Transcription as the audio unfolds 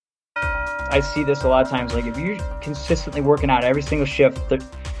I see this a lot of times. Like if you're consistently working out every single shift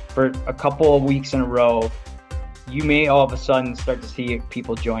for a couple of weeks in a row, you may all of a sudden start to see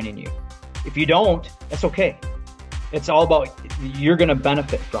people joining you. If you don't, that's okay. It's all about you're going to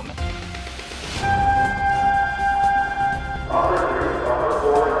benefit from it.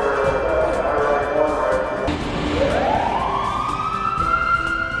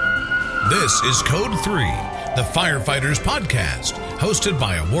 This is Code 3, the Firefighters Podcast, hosted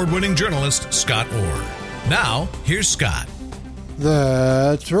by award-winning journalist Scott Orr. Now, here's Scott.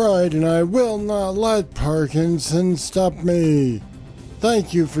 That's right, and I will not let Parkinson's stop me.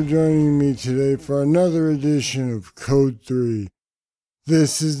 Thank you for joining me today for another edition of Code 3.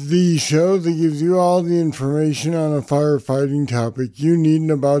 This is the show that gives you all the information on a firefighting topic you need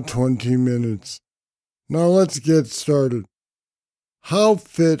in about 20 minutes. Now let's get started. How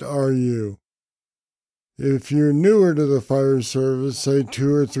fit are you? If you're newer to the fire service, say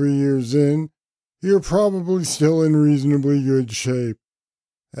 2 or 3 years in, you're probably still in reasonably good shape.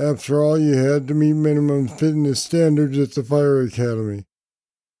 After all, you had to meet minimum fitness standards at the fire academy.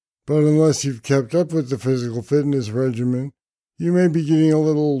 But unless you've kept up with the physical fitness regimen, you may be getting a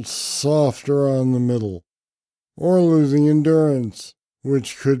little softer on the middle, or losing endurance,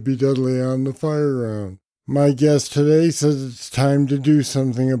 which could be deadly on the fire ground. My guest today says it's time to do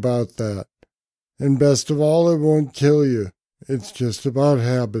something about that. And best of all, it won't kill you. It's just about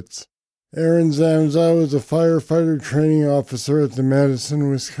habits. Aaron Zamzow is a firefighter training officer at the Madison,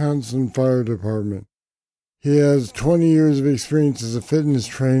 Wisconsin Fire Department. He has 20 years of experience as a fitness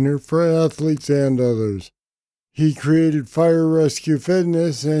trainer for athletes and others. He created Fire Rescue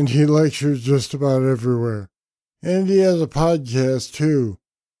Fitness, and he lectures just about everywhere. And he has a podcast, too,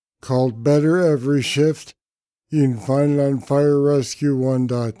 called Better Every Shift. You can find it on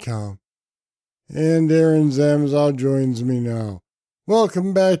firerescue1.com. And Aaron Zamzow joins me now.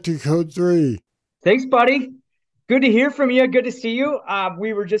 Welcome back to Code 3. Thanks, buddy. Good to hear from you. Good to see you.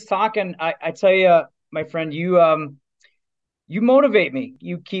 We were just talking. I tell you, my friend, you motivate me.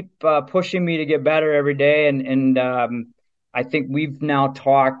 You keep pushing me to get better every day. And I think we've now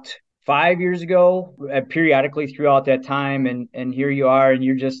talked 5 years ago, periodically throughout that time. And here you are, and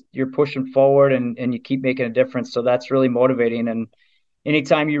you're pushing forward and you keep making a difference. So that's really motivating. And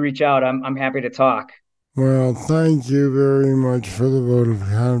anytime you reach out, I'm happy to talk. Well, thank you very much for the vote of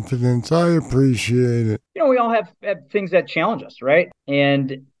confidence. I appreciate it. You know, we all have things that challenge us, right?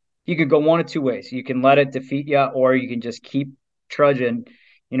 And you could go one of two ways. You can let it defeat you, or you can just keep trudging.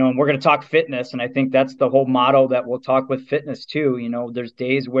 You know, and we're going to talk fitness, and I think that's the whole motto that we'll talk with fitness too. You know, there's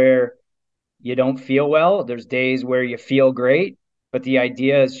days where you don't feel well. There's days where you feel great. But the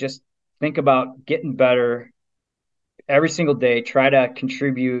idea is just think about getting better every single day. Try to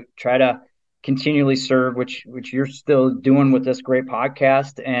contribute. Try to continually serve, which you're still doing with this great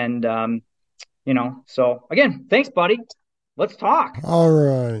podcast. And, so again, thanks, buddy. Let's talk. All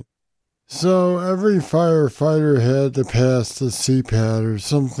right. So every firefighter had to pass the CPAT or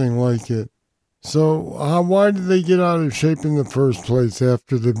something like it. So why did they get out of shape in the first place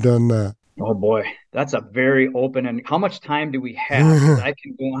after they've done that? Oh, boy. That's a very open. And how much time do we have? I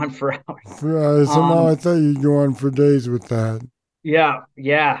can go on for hours. Somehow I thought you'd go on for days with that. Yeah.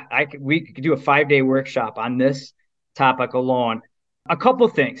 We could do a 5-day workshop on this topic alone. A couple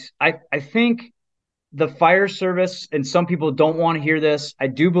of things. I think the fire service, and some people don't want to hear this, I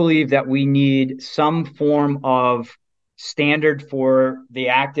do believe that we need some form of standard for the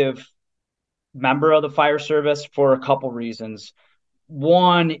active member of the fire service for a couple reasons.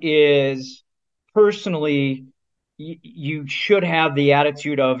 One is, personally, you should have the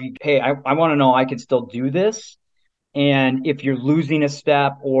attitude of, hey, I want to know I can still do this. And if you're losing a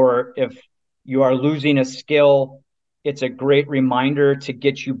step or if you are losing a skill, it's a great reminder to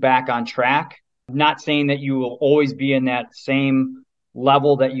get you back on track. I'm not saying that you will always be in that same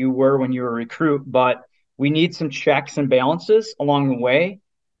level that you were when you were a recruit, but we need some checks and balances along the way.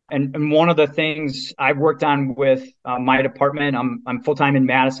 And one of the things I've worked on with my department, I'm full-time in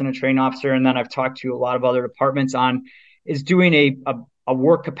Madison, a training officer, and then I've talked to a lot of other departments on, is doing a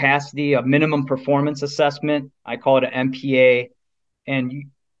work capacity, a minimum performance assessment. I call it an MPA. And,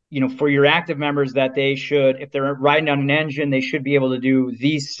 for your active members, that they should, if they're riding on an engine, they should be able to do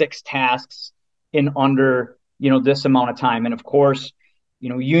these 6 tasks in under, this amount of time. And of course,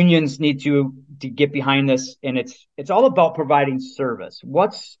 unions need to get behind this. And it's all about providing service.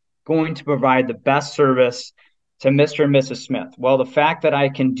 What's going to provide the best service to Mr. and Mrs. Smith? Well, the fact that I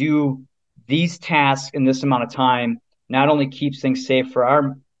can do these tasks in this amount of time not only keeps things safe for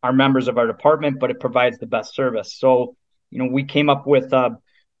our members of our department, but it provides the best service. So, we came up with a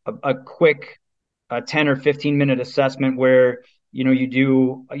quick 10 or 15 minute assessment where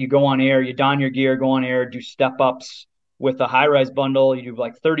you go on air, you don your gear, go on air, do step ups with a high rise bundle. You do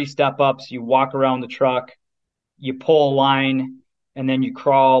like 30 step ups, you walk around the truck, you pull a line, and then you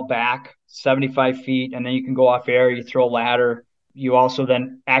crawl back 75 feet, and then you can go off air, you throw a ladder. You also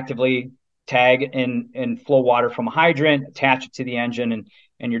then actively tag and flow water from a hydrant, attach it to the engine,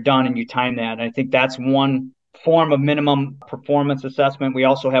 and you're done, and you time that. And I think that's one form of minimum performance assessment. We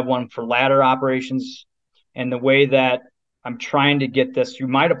also have one for ladder operations. And the way that I'm trying to get this through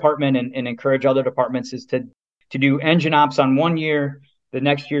my department and encourage other departments is to do engine ops on 1 year. The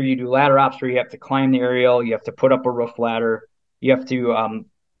next year you do ladder ops where you have to climb the aerial, you have to put up a roof ladder, you have to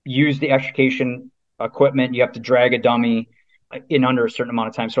use the extrication equipment, you have to drag a dummy in under a certain amount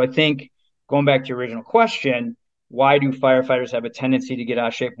of time. So I think going back to your original question, why do firefighters have a tendency to get out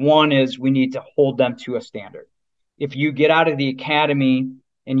of shape? One is we need to hold them to a standard. If you get out of the academy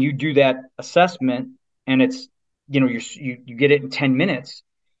and you do that assessment and it's, you get it in 10 minutes,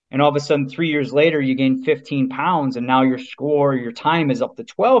 and all of a sudden 3 years later you gain 15 pounds and now your time is up to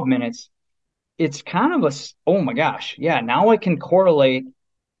 12 minutes. It's kind of oh my gosh, yeah, now I can correlate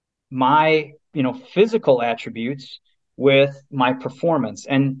my physical attributes with my performance,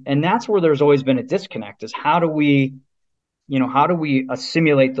 and that's where there's always been a disconnect, is how do we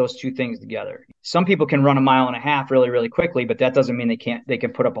assimilate those two things together? Some people can run a mile and a half really, really quickly, but that doesn't mean they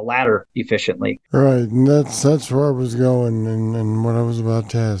can put up a ladder efficiently. Right, and that's where I was going, and what I was about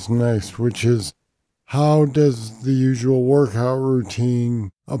to ask next, which is, how does the usual workout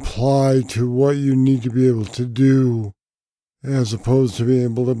routine apply to what you need to be able to do as opposed to being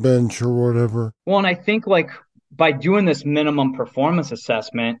able to bench or whatever? Well, and I think by doing this minimum performance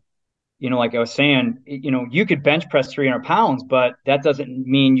assessment, like I was saying, you could bench press 300 pounds, but that doesn't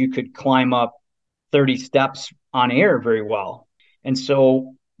mean you could climb up 30 steps on air very well. And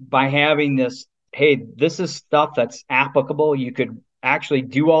so by having this, hey, this is stuff that's applicable. You could actually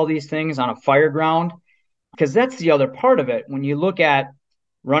do all these things on a fire ground, because that's the other part of it. When you look at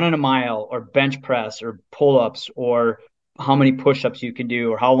running a mile or bench press or pull-ups or how many push-ups you can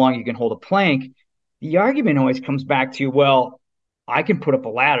do or how long you can hold a plank, the argument always comes back to, well, I can put up a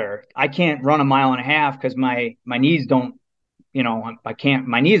ladder. I can't run a mile and a half because my knees don't, I can't,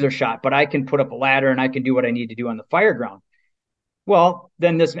 my knees are shot, but I can put up a ladder and I can do what I need to do on the fire ground. Well,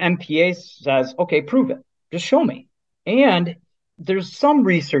 then this MPA says, okay, prove it. Just show me. And there's some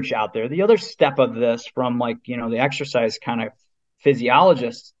research out there. The other step of this from the exercise kind of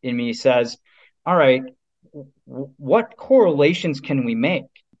physiologist in me says, all right, what correlations can we make?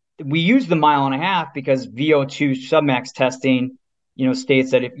 We use the mile and a half because VO2 submax testing, states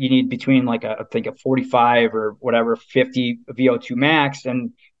that if you need between I think a 45 or whatever, 50 VO2 max,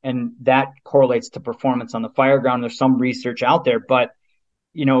 and that correlates to performance on the fire ground. There's some research out there, but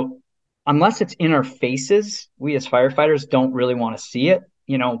unless it's in our faces, we as firefighters don't really want to see it.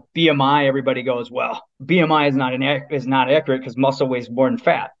 BMI, everybody goes, well, BMI is not accurate because muscle weighs more than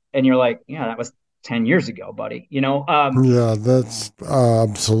fat. And you're like, yeah, that was 10 years ago, buddy. Yeah, that's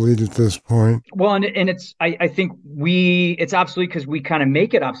obsolete at this point. Well, and it's, I think it's obsolete because we kind of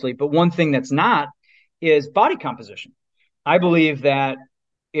make it obsolete. But one thing that's not is body composition. I believe that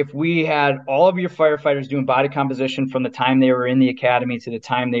if we had all of your firefighters doing body composition from the time they were in the academy to the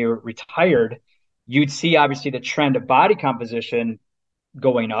time they were retired, you'd see obviously the trend of body composition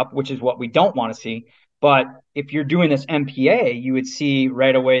going up, which is what we don't want to see. But if you're doing this MPA, you would see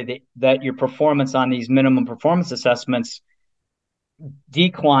right away that your performance on these minimum performance assessments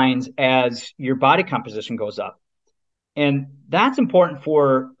declines as your body composition goes up. And that's important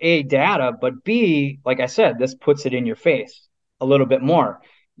for A, data, but B, like I said, this puts it in your face a little bit more.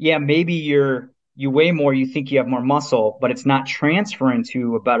 Yeah, maybe you weigh more, you think you have more muscle, but it's not transferring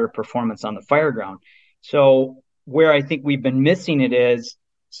to a better performance on the fire ground. So where I think we've been missing it is,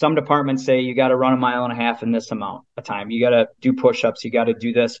 some departments say you got to run a mile and a half in this amount of time. You got to do push-ups. You got to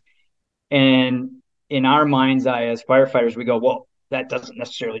do this. And in our mind's eye as firefighters, we go, well, that doesn't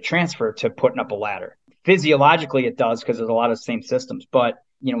necessarily transfer to putting up a ladder. Physiologically, it does because there's a lot of the same systems. But,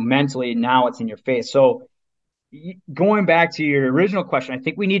 mentally, now it's in your face. So going back to your original question, I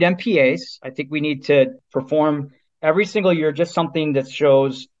think we need MPAs. I think we need to perform every single year just something that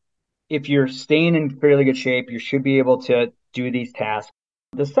shows if you're staying in fairly good shape, you should be able to do these tasks.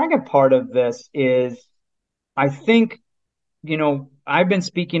 The second part of this is, I think, I've been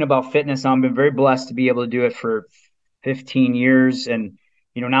speaking about fitness. I've been very blessed to be able to do it for 15 years. And,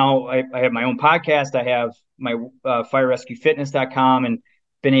 now I have my own podcast. I have my firerescuefitness.com and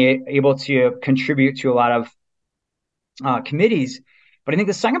been able to contribute to a lot of committees. But I think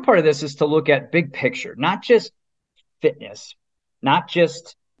the second part of this is to look at big picture, not just fitness, not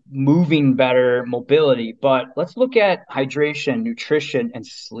just moving better, mobility. But let's look at hydration, nutrition, and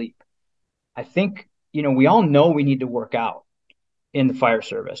sleep. I think, we all know we need to work out in the fire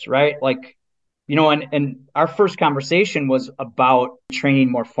service, right? Like, and our first conversation was about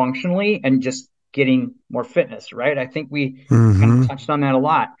training more functionally and just getting more fitness, right? I think we kind of touched on that a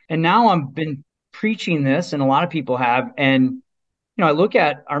lot. And now I've been preaching this, and a lot of people have. And, I look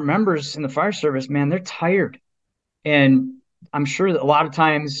at our members in the fire service, man, they're tired. And I'm sure that a lot of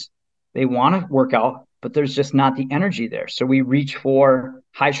times they want to work out, but there's just not the energy there. So we reach for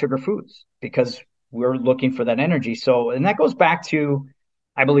high sugar foods because we're looking for that energy. So, and that goes back to,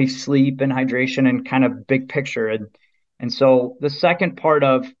 I believe, sleep and hydration and kind of big picture. And so the second part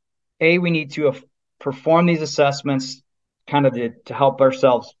of we need to perform these assessments kind of to help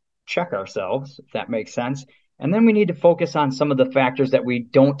ourselves check ourselves, if that makes sense. And then we need to focus on some of the factors that we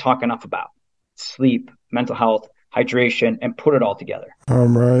don't talk enough about: sleep, mental health, hydration, and put it all together. All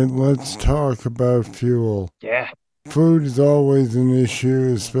right, let's talk about fuel. Yeah. Food is always an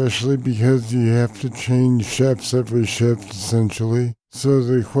issue, especially because you have to change chefs every shift, essentially. So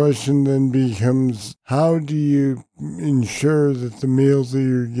the question then becomes, how do you ensure that the meals that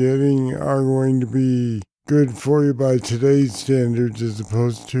you're getting are going to be good for you by today's standards as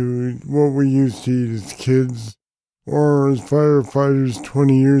opposed to what we used to eat as kids or as firefighters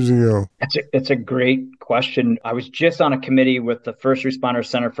 20 years ago? It's a great question. I was just on a committee with the First Responder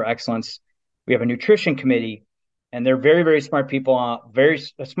Center for Excellence. We have a nutrition committee, and they're very, very smart people, very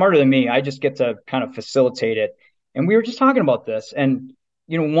smarter than me. I just get to kind of facilitate it. And we were just talking about this. And,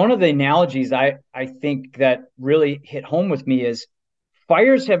 one of the analogies I think that really hit home with me is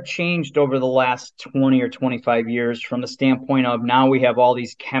fires have changed over the last 20 or 25 years from the standpoint of now we have all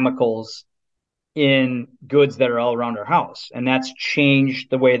these chemicals in goods that are all around our house. And that's changed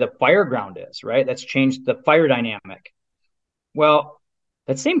the way the fire ground is, right? That's changed the fire dynamic. Well,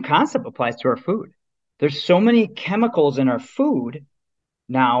 that same concept applies to our food. There's so many chemicals in our food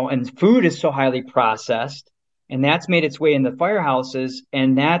now, and food is so highly processed, and that's made its way into firehouses,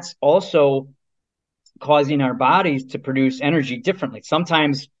 and that's also causing our bodies to produce energy differently.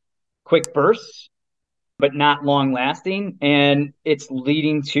 Sometimes quick bursts, but not long lasting. And it's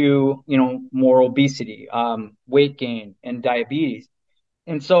leading to, more obesity, weight gain, and diabetes.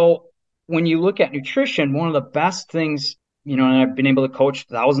 And so when you look at nutrition, one of the best things, and I've been able to coach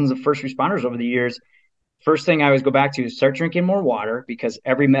thousands of first responders over the years. First thing I always go back to is start drinking more water, because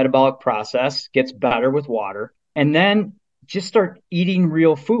every metabolic process gets better with water. And then just start eating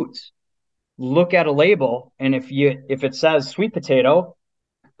real foods. Look at a label, and if it says sweet potato,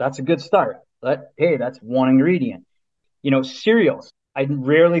 that's a good start. That's one ingredient. Cereals, I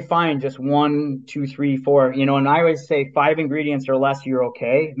rarely find just 1, 2, 3, 4, and I always say 5 ingredients or less, you're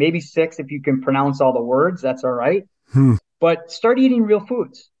okay. Maybe 6 if you can pronounce all the words, that's all right. But start eating real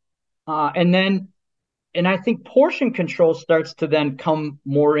foods. And I think portion control starts to then come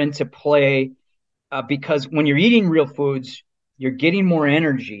more into play, because when you're eating real foods, you're getting more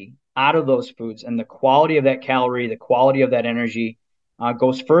energy out of those foods, and the quality of that calorie, the quality of that energy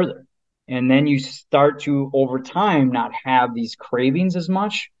goes further. And then you start to, over time, not have these cravings as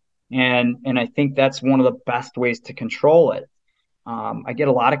much. And I think that's one of the best ways to control it. I get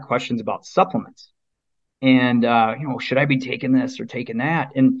a lot of questions about supplements, and, should I be taking this or taking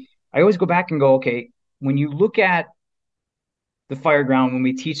that? And I always go back and go, okay, when you look at the fire ground, when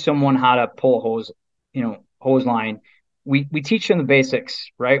we teach someone how to pull a hose line, we teach them the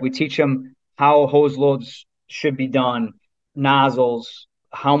basics, right? We teach them how hose loads should be done, nozzles,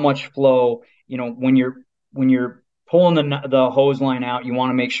 how much flow. When you're pulling the hose line out, you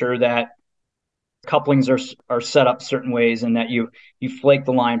want to make sure that couplings are set up certain ways and that you flake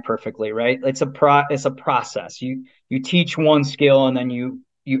the line perfectly, right? It's a process. You teach one skill and then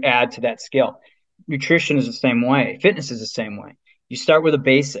you add to that skill. Nutrition is the same way. Fitness is the same way. You start with the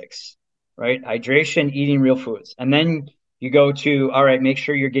basics, right? Hydration, eating real foods. And then you go to, all right, make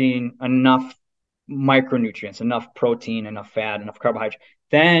sure you're getting enough micronutrients, enough protein, enough fat, enough carbohydrate.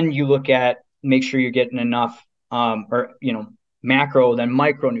 Then you look at, make sure you're getting enough, macro, then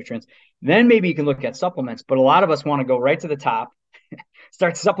micronutrients. Then maybe you can look at supplements. But a lot of us want to go right to the top,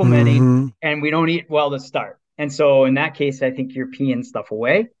 start supplementing, and we don't eat well to start. And so in that case, I think you're peeing stuff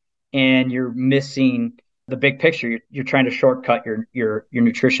away and you're missing the big picture. You're trying to shortcut your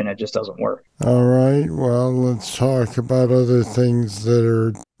nutrition. It just doesn't work. All right. Well, let's talk about other things that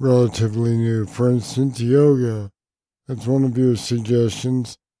are relatively new. For instance, yoga. That's one of your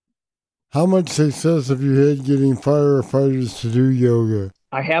suggestions. How much success have you had getting firefighters to do yoga?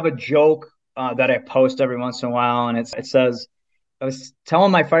 I have a joke that I post every once in a while, and it says, I was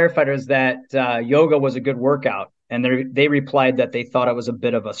telling my firefighters that yoga was a good workout, And they replied that they thought it was a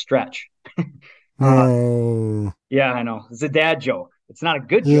bit of a stretch. uh, Oh, yeah, I know. It's a dad joke. It's not a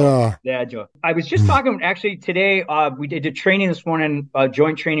good joke. yeah. Dad joke. I was just talking actually today. We did a training this morning,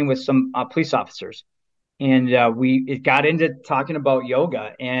 joint training with some police officers, and it got into talking about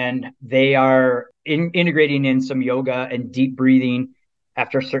yoga, and they are integrating in some yoga and deep breathing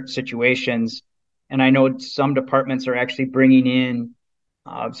after certain situations. And I know some departments are actually bringing in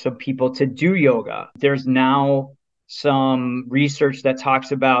some people to do yoga. There's now some research that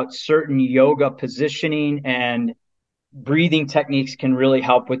talks about certain yoga positioning and breathing techniques can really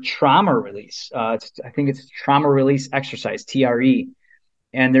help with trauma release. I think it's trauma release exercise, TRE,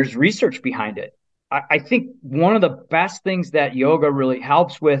 and there's research behind it. I think one of the best things that yoga really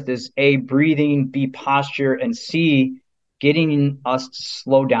helps with is A, breathing, B, posture, and C, getting us to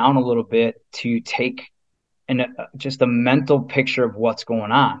slow down a little bit to take just a mental picture of what's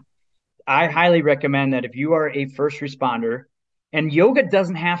going on. I highly recommend that if you are a first responder, and yoga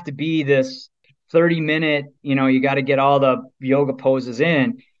doesn't have to be this 30-minute, you got to get all the yoga poses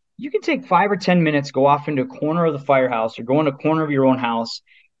in. You can take 5 or 10 minutes, go off into a corner of the firehouse or go in a corner of your own house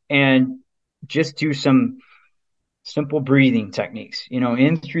and just do some simple breathing techniques,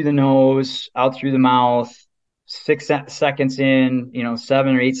 in through the nose, out through the mouth, 6 seconds in,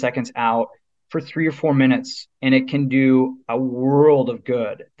 7 or 8 seconds out for 3 or 4 minutes. And it can do a world of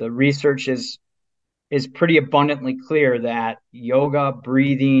good. The research is pretty abundantly clear that yoga,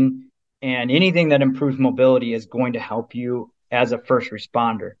 breathing, and anything that improves mobility is going to help you as a first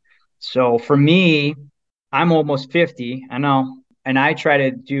responder. So for me, I'm almost 50, I know, and I try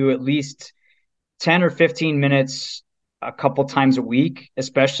to do at least 10 or 15 minutes a couple times a week,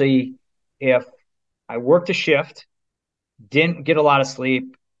 especially if I worked a shift, didn't get a lot of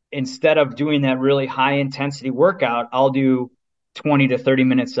sleep. Instead of doing that really high intensity workout, I'll do 20 to 30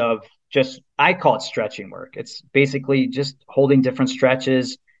 minutes of I call it stretching work. It's basically just holding different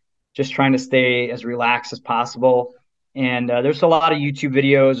stretches, just trying to stay as relaxed as possible. And there's a lot of YouTube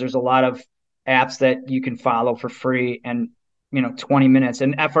videos. There's a lot of apps that you can follow for free. And 20 minutes.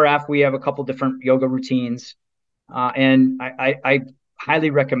 And FRF, we have a couple different yoga routines, and I highly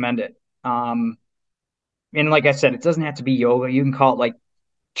recommend it. And like I said, it doesn't have to be yoga. You can call it like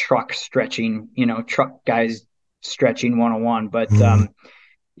truck stretching, truck guys stretching 101. But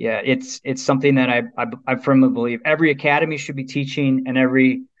yeah, it's something that I firmly believe every academy should be teaching, and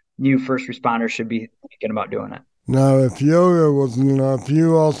every new first responder should be thinking about doing it. Now, if yoga wasn't enough,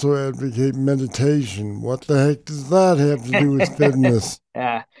 you also advocate meditation. What the heck does that have to do with fitness?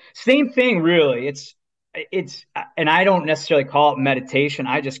 Same thing, really. It's, and I don't necessarily call it meditation.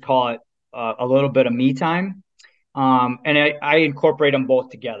 I just call it a little bit of me time. And I incorporate them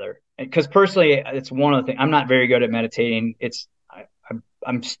both together because personally, it's one of the things. I'm not very good at meditating. It's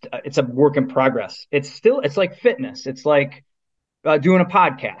a work in progress. It's like fitness. It's like doing a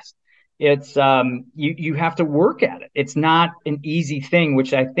podcast. It's you have to work at it. It's not an easy thing,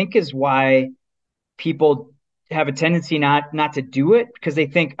 which I think is why people have a tendency not to do it, because they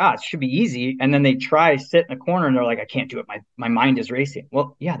think, it should be easy. And then they try sit in a corner and they're like, I can't do it. My mind is racing.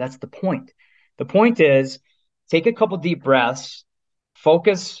 Well, yeah, that's the point. The point is take a couple deep breaths,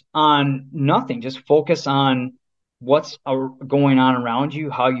 focus on nothing, just focus on what's going on around you,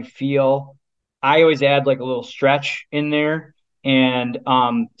 how you feel. I always add like a little stretch in there. And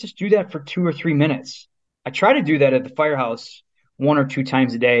just do that for 2 or 3 minutes. I try to do that at the firehouse 1 or 2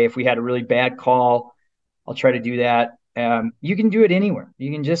 times a day. If we had a really bad call, I'll try to do that. You can do it anywhere.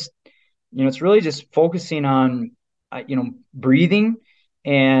 You can just, it's really just focusing on, breathing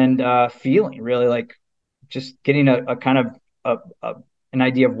and feeling, really, like just getting a kind of an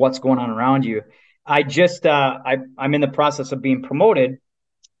idea of what's going on around you. I'm in the process of being promoted,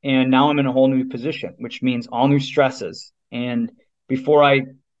 and now I'm in a whole new position, which means all new stresses. And before I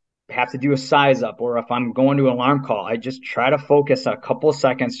have to do a size up, or if I'm going to an alarm call, I just try to focus a couple of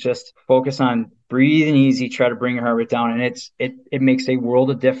seconds, just focus on breathing easy, try to bring your heart rate down. And it makes a world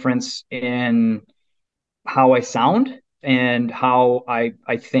of difference in how I sound and how I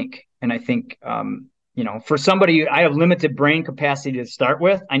think. And I think, for somebody, I have limited brain capacity to start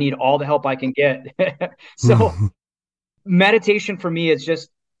with. I need all the help I can get. So meditation for me is just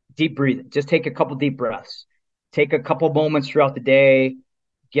deep breathing. Just take a couple deep breaths. Take a couple moments throughout the day,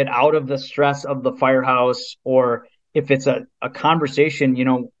 get out of the stress of the firehouse. Or if it's a conversation,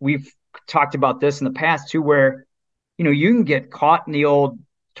 we've talked about this in the past too, where, you can get caught in the old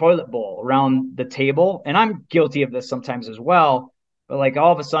toilet bowl around the table. And I'm guilty of this sometimes as well. But like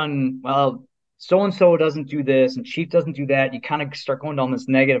all of a sudden, well, so-and-so doesn't do this and chief doesn't do that. You kind of start going down this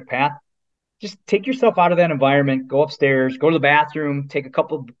negative path. Just take yourself out of that environment, go upstairs, go to the bathroom, take a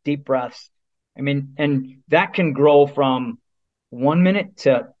couple of deep breaths, I mean, and that can grow from 1 minute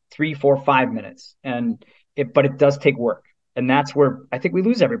to 3, 4, 5 minutes. But it does take work. And that's where I think we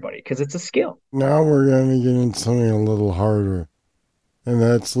lose everybody because it's a skill. Now we're going to get into something a little harder, and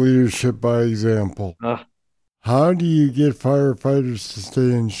that's leadership by example. How do you get firefighters to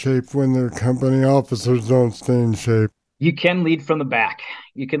stay in shape when their company officers don't stay in shape? You can lead from the back.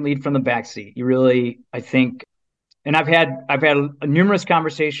 You can lead from the back seat. You really, I think, and I've had numerous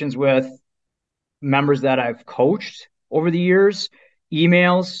conversations with members that I've coached over the years,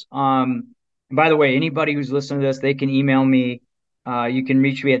 emails. By the way, anybody who's listening to this, they can email me. You can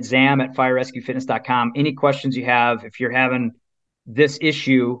reach me at zam@firerescuefitness.com. Any questions you have, if you're having this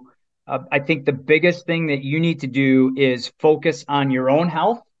issue, I think the biggest thing that you need to do is focus on your own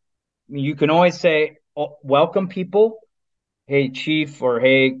health. I mean, you can always say, welcome people. Hey, chief, or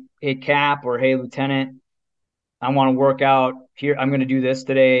hey, cap, or hey, lieutenant, I want to work out here. I'm going to do this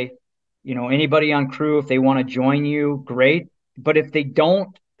today. Anybody on crew, if they want to join you, great. But if they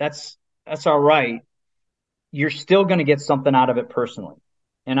don't, that's all right. You're still going to get something out of it personally.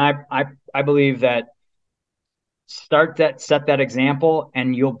 And I believe that set that example,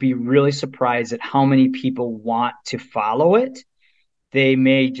 and you'll be really surprised at how many people want to follow it. They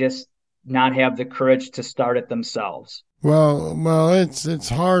may just not have the courage to start it themselves. Well, it's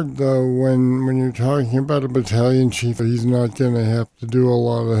hard though when you're talking about a battalion chief. He's not going to have to do a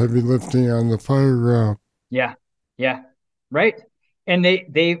lot of heavy lifting on the fire ground. Yeah, right. And they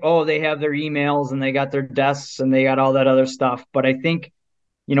have their emails and they got their desks and they got all that other stuff. But I think,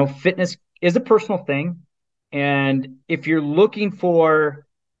 fitness is a personal thing. And if you're looking for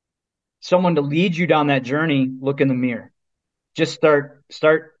someone to lead you down that journey, look in the mirror. Just start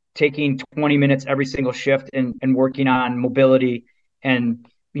taking 20 minutes every single shift and working on mobility and,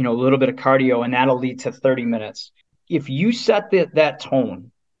 a little bit of cardio, and that'll lead to 30 minutes. If you set that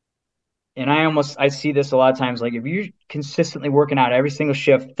tone, and I see this a lot of times, like if you're consistently working out every single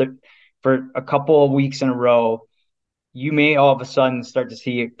shift for a couple of weeks in a row, you may all of a sudden start to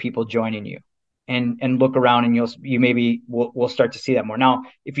see people joining you and look around, and we'll start to see that more. Now,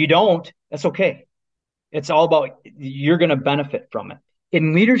 if you don't, that's okay. It's all about, you're going to benefit from it.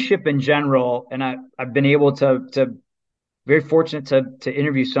 In leadership in general, and I've been able to very fortunate to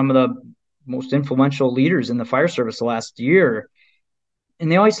interview some of the most influential leaders in the fire service the last year.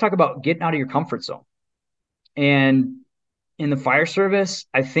 And they always talk about getting out of your comfort zone. And in the fire service,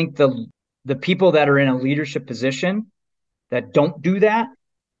 I think the people that are in a leadership position that don't do that,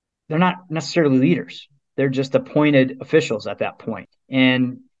 they're not necessarily leaders. They're just appointed officials at that point.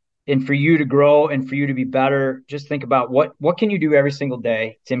 And for you to grow and for you to be better, just think about what can you do every single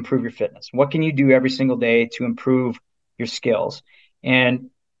day to improve your fitness? What can you do every single day to improve your skills? And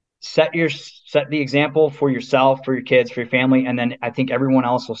set the example for yourself, for your kids, for your family. And then I think everyone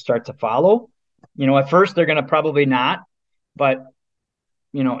else will start to follow. At first they're going to probably not, but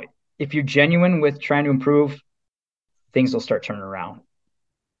if you're genuine with trying to improve, things will start turning around.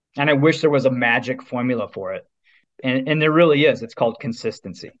 And I wish there was a magic formula for it. And there really is. It's called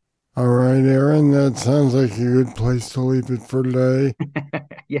consistency. All right, Aaron, that sounds like a good place to leave it for today.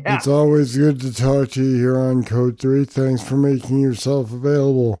 Yeah. It's always good to talk to you here on Code 3. Thanks for making yourself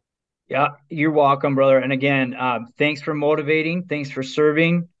available. Yeah, you're welcome, brother. And again, thanks for motivating. Thanks for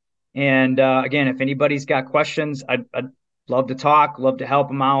serving. And again, if anybody's got questions, I'd love to talk, love to help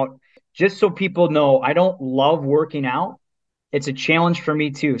them out. Just so people know, I don't love working out. It's a challenge for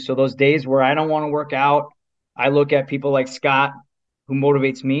me too. So those days where I don't want to work out, I look at people like Scott, who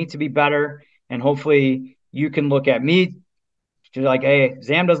motivates me to be better. And hopefully you can look at me. You're like, hey,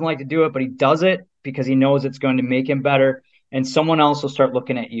 Zam doesn't like to do it, but he does it because he knows it's going to make him better. And someone else will start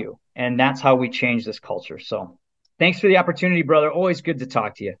looking at you. And that's how we change this culture. So thanks for the opportunity, brother. Always good to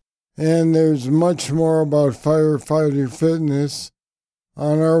talk to you. And there's much more about firefighter fitness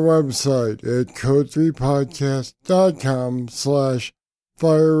on our website at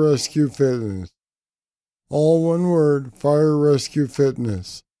code3podcast.com/firerescuefitness. All one word, Fire Rescue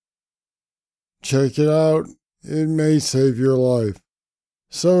Fitness. Check it out. It may save your life.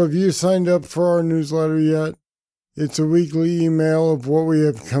 So have you signed up for our newsletter yet? It's a weekly email of what we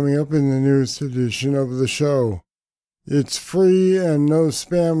have coming up in the newest edition of the show. It's free and no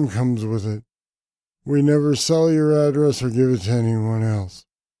spam comes with it. We never sell your address or give it to anyone else.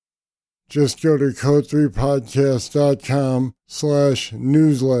 Just go to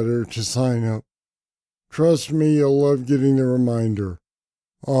code3podcast.com/newsletter to sign up. Trust me, you'll love getting the reminder.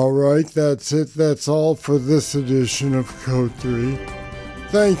 All right, that's it. That's all for this edition of Code 3.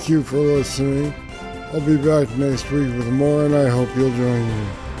 Thank you for listening. I'll be back next week with more, and I hope you'll join me.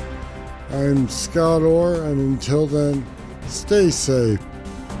 I'm Scott Orr, and until then, stay safe.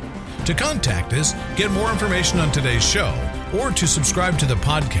 To contact us, get more information on today's show, or to subscribe to the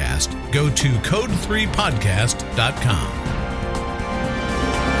podcast, go to code3podcast.com.